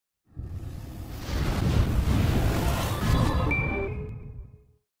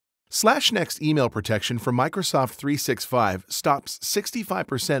SlashNext email protection from Microsoft 365 stops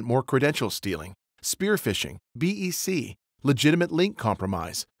 65% more credential stealing, spear phishing, BEC, legitimate link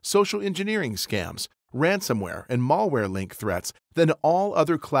compromise, social engineering scams, ransomware, and malware link threats than all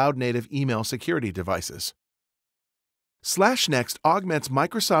other cloud-native email security devices. SlashNext augments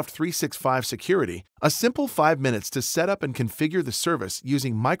Microsoft 365 security, a simple 5 minutes to set up and configure the service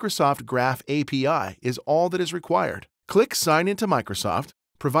using Microsoft Graph API is all that is required. Click Sign into Microsoft,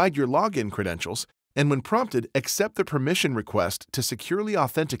 provide your login credentials, and when prompted, accept the permission request to securely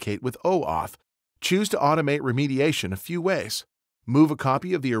authenticate with OAuth. Choose to automate remediation a few ways. Move a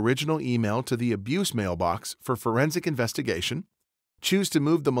copy of the original email to the abuse mailbox for forensic investigation. Choose to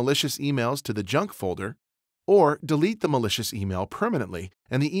move the malicious emails to the junk folder, or delete the malicious email permanently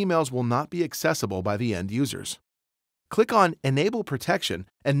and the emails will not be accessible by the end users. Click on Enable Protection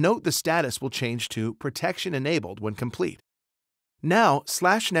and note the status will change to Protection Enabled when complete. Now,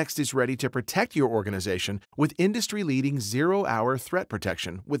 SlashNext is ready to protect your organization with industry-leading zero-hour threat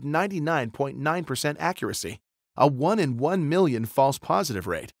protection with 99.9% accuracy, a 1 in 1 million false positive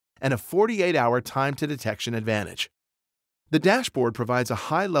rate, and a 48-hour time-to-detection advantage. The dashboard provides a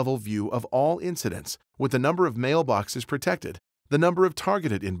high-level view of all incidents with the number of mailboxes protected, the number of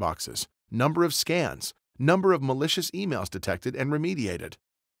targeted inboxes, number of scans, number of malicious emails detected and remediated.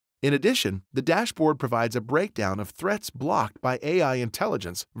 In addition, the dashboard provides a breakdown of threats blocked by AI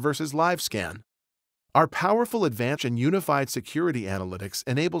intelligence versus live scan. Our powerful advanced and unified security analytics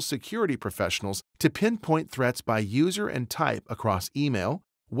enables security professionals to pinpoint threats by user and type across email,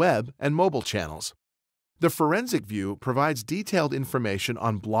 web, and mobile channels. The forensic view provides detailed information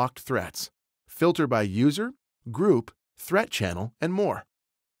on blocked threats, filter by user, group, threat channel, and more.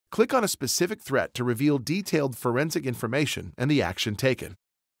 Click on a specific threat to reveal detailed forensic information and the action taken.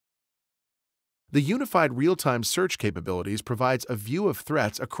 The unified real-time search capabilities provides a view of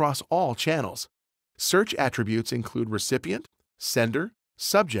threats across all channels. Search attributes include recipient, sender,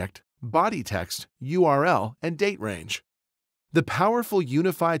 subject, body text, URL, and date range. The powerful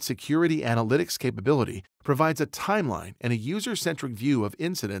unified security analytics capability provides a timeline and a user-centric view of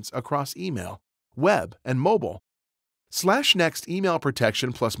incidents across email, web, and mobile. SlashNext email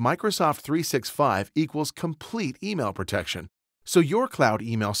protection plus Microsoft 365 equals complete email protection, so your cloud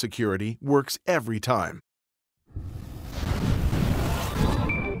email security works every time.